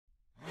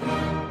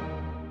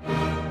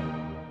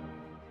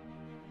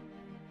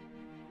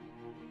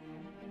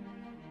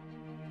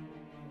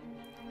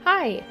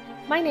Hi,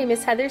 my name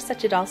is Heather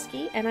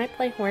Suchadolski and I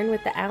play horn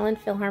with the Allen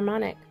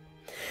Philharmonic.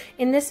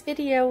 In this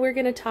video, we're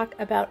going to talk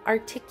about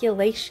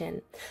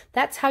articulation.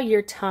 That's how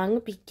your tongue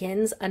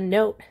begins a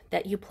note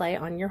that you play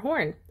on your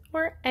horn,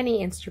 or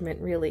any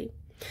instrument really.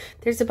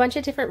 There's a bunch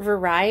of different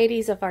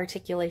varieties of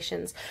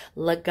articulations: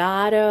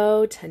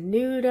 legato,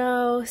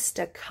 tenuto,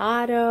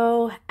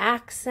 staccato,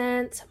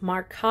 accents,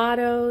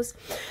 marcatos,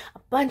 a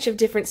bunch of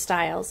different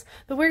styles.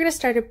 But we're going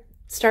to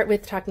start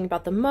with talking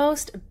about the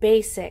most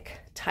basic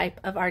type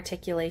of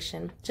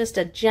articulation, just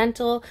a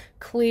gentle,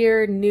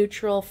 clear,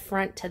 neutral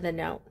front to the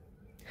note.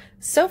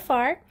 So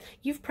far,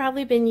 you've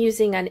probably been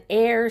using an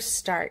air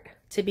start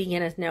to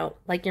begin a note,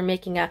 like you're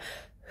making a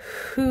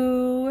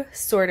whoo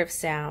sort of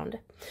sound.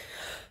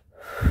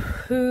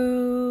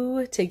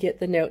 Whoo to get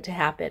the note to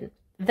happen.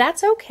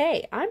 That's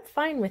okay. I'm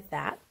fine with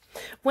that.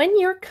 When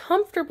you're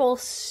comfortable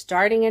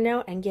starting a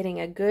note and getting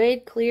a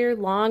good, clear,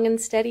 long, and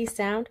steady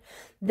sound,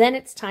 then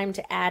it's time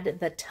to add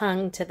the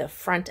tongue to the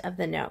front of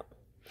the note.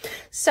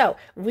 So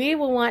we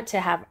will want to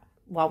have,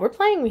 while we're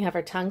playing, we have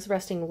our tongues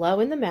resting low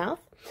in the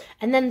mouth,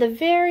 and then the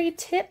very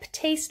tip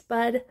taste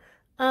bud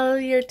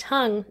of your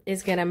tongue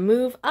is going to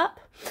move up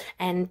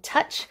and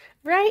touch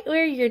right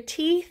where your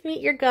teeth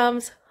meet your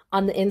gums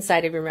on the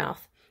inside of your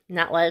mouth.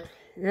 Not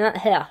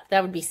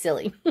that would be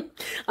silly.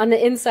 On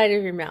the inside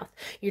of your mouth.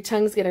 Your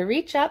tongue's going to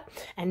reach up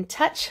and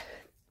touch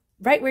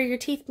right where your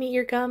teeth meet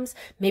your gums,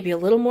 maybe a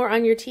little more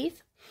on your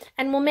teeth,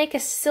 and we'll make a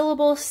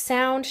syllable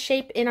sound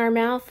shape in our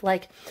mouth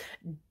like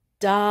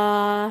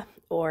da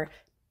or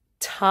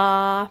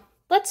ta.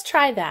 Let's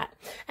try that.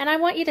 And I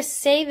want you to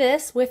say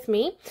this with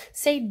me.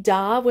 Say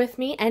da with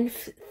me and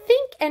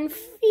think and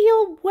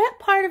feel what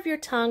part of your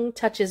tongue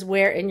touches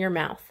where in your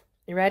mouth.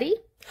 You ready?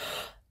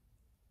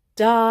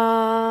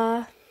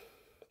 Da.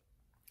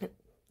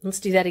 Let's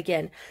do that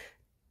again.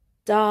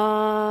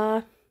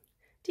 Da.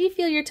 Do you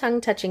feel your tongue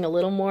touching a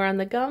little more on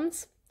the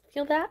gums?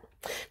 Feel that?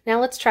 Now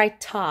let's try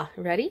ta.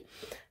 Ready?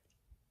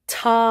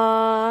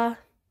 Ta.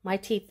 My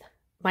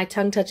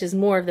tongue touches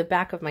more of the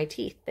back of my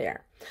teeth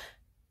there.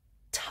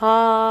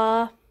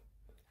 Ta.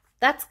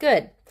 That's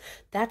good.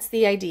 That's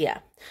the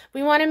idea.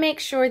 We want to make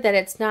sure that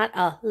it's not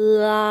a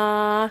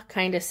la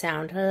kind of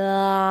sound,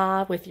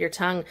 la, with your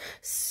tongue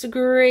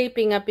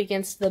scraping up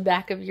against the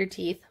back of your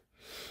teeth,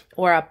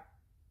 or a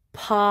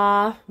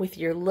pa with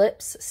your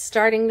lips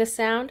starting the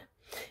sound.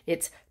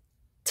 It's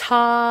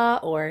ta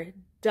or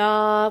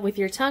da with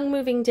your tongue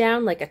moving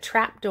down like a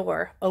trap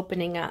door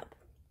opening up.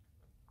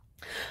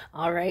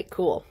 All right,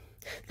 cool.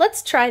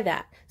 Let's try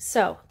that.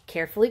 So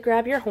carefully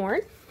grab your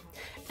horn.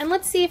 And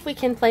let's see if we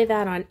can play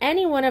that on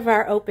any one of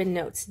our open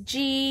notes.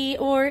 G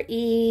or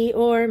E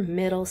or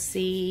middle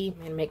C. I'm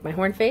going to make my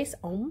horn face.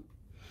 Om.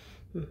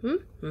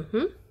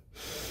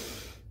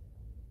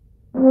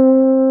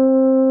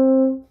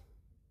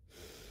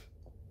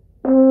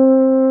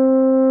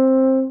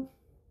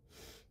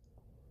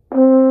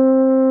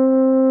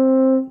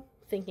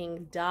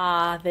 Thinking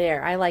da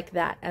there. I like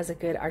that as a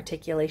good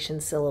articulation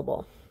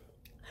syllable.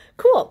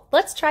 Cool.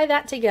 Let's try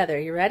that together.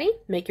 You ready?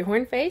 Make your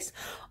horn face.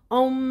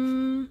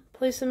 Om.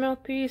 Place the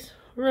mouthpiece.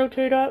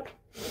 Rotate out.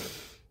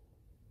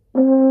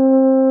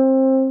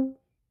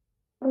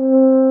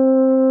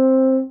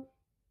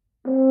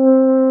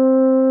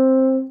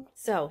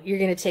 So you're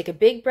going to take a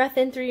big breath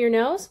in through your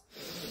nose.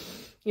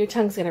 Your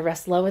tongue's going to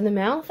rest low in the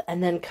mouth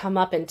and then come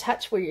up and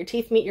touch where your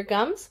teeth meet your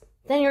gums.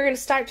 Then you're going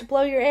to start to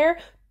blow your air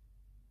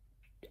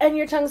and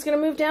your tongue's going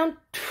to move down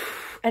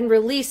and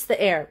release the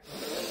air.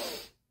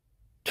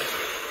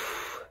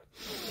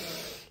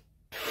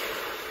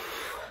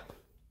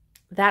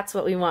 That's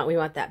what we want. We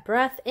want that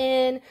breath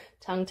in,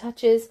 tongue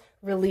touches,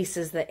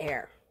 releases the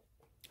air.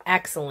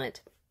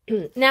 Excellent.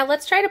 Now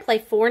let's try to play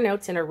 4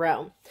 notes in a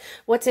row.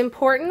 What's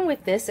important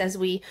with this as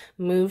we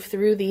move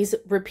through these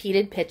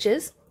repeated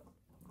pitches,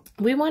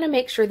 we want to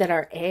make sure that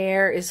our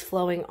air is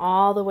flowing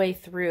all the way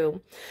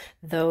through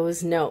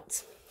those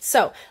notes.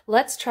 So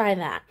let's try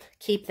that.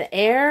 Keep the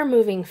air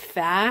moving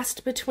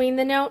fast between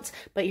the notes,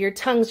 but your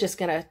tongue's just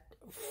going to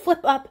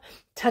flip up,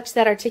 touch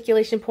that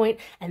articulation point,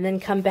 and then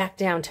come back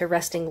down to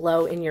resting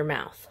low in your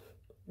mouth.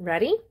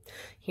 Ready?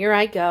 Here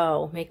I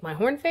go. Make my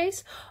horn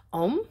face.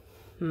 Om.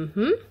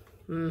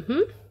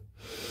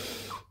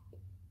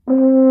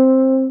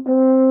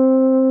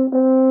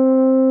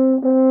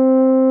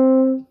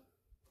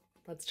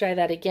 Let's try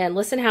that again.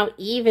 Listen how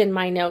even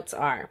my notes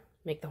are.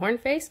 Make the horn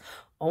face.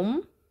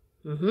 Om.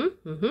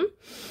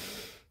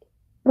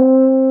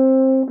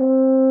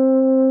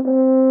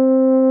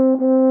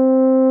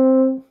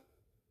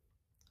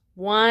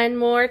 One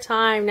more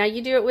time. Now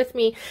you do it with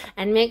me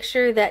and make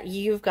sure that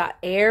you've got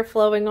air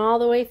flowing all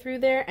the way through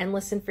there and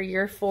listen for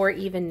your 4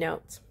 even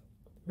notes.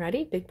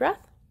 Ready? Big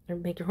breath.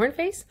 Make your horn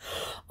face.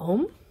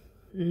 Om.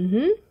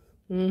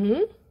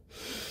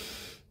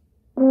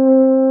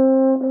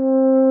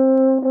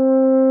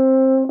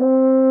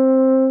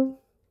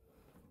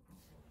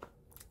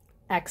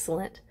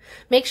 Excellent.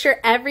 Make sure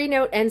every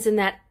note ends in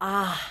that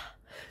ah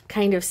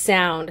kind of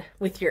sound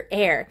with your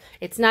air.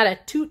 It's not a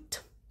toot,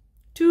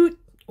 toot,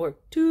 or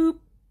toop,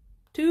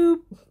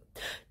 toop,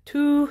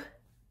 toot,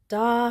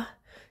 da,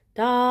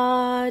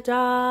 da,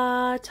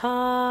 da,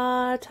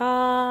 ta,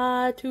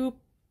 ta, toop,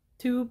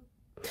 toop.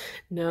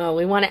 No,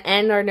 we want to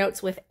end our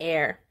notes with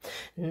air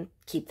and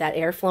keep that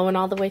air flowing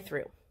all the way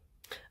through.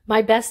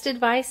 My best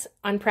advice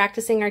on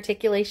practicing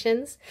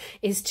articulations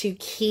is to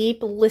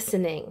keep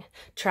listening.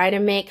 Try to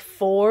make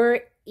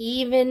 4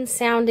 even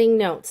sounding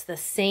notes, the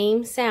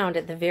same sound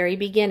at the very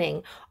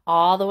beginning,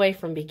 all the way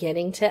from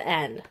beginning to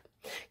end.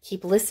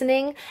 Keep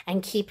listening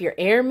and keep your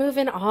air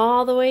moving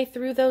all the way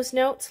through those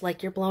notes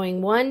like you're blowing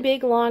one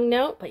big long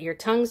note, but your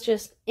tongue's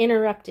just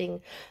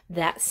interrupting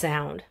that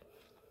sound.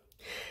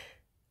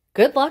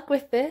 Good luck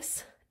with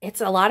this. It's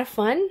a lot of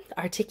fun.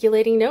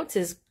 Articulating notes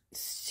is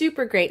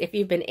super great. If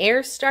you've been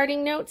air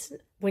starting notes,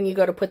 when you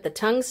go to put the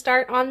tongue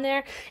start on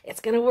there,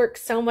 it's going to work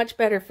so much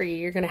better for you.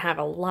 You're going to have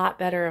a lot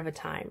better of a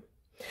time.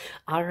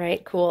 All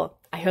right, cool.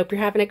 I hope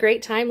you're having a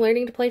great time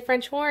learning to play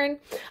French horn.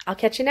 I'll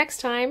catch you next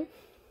time.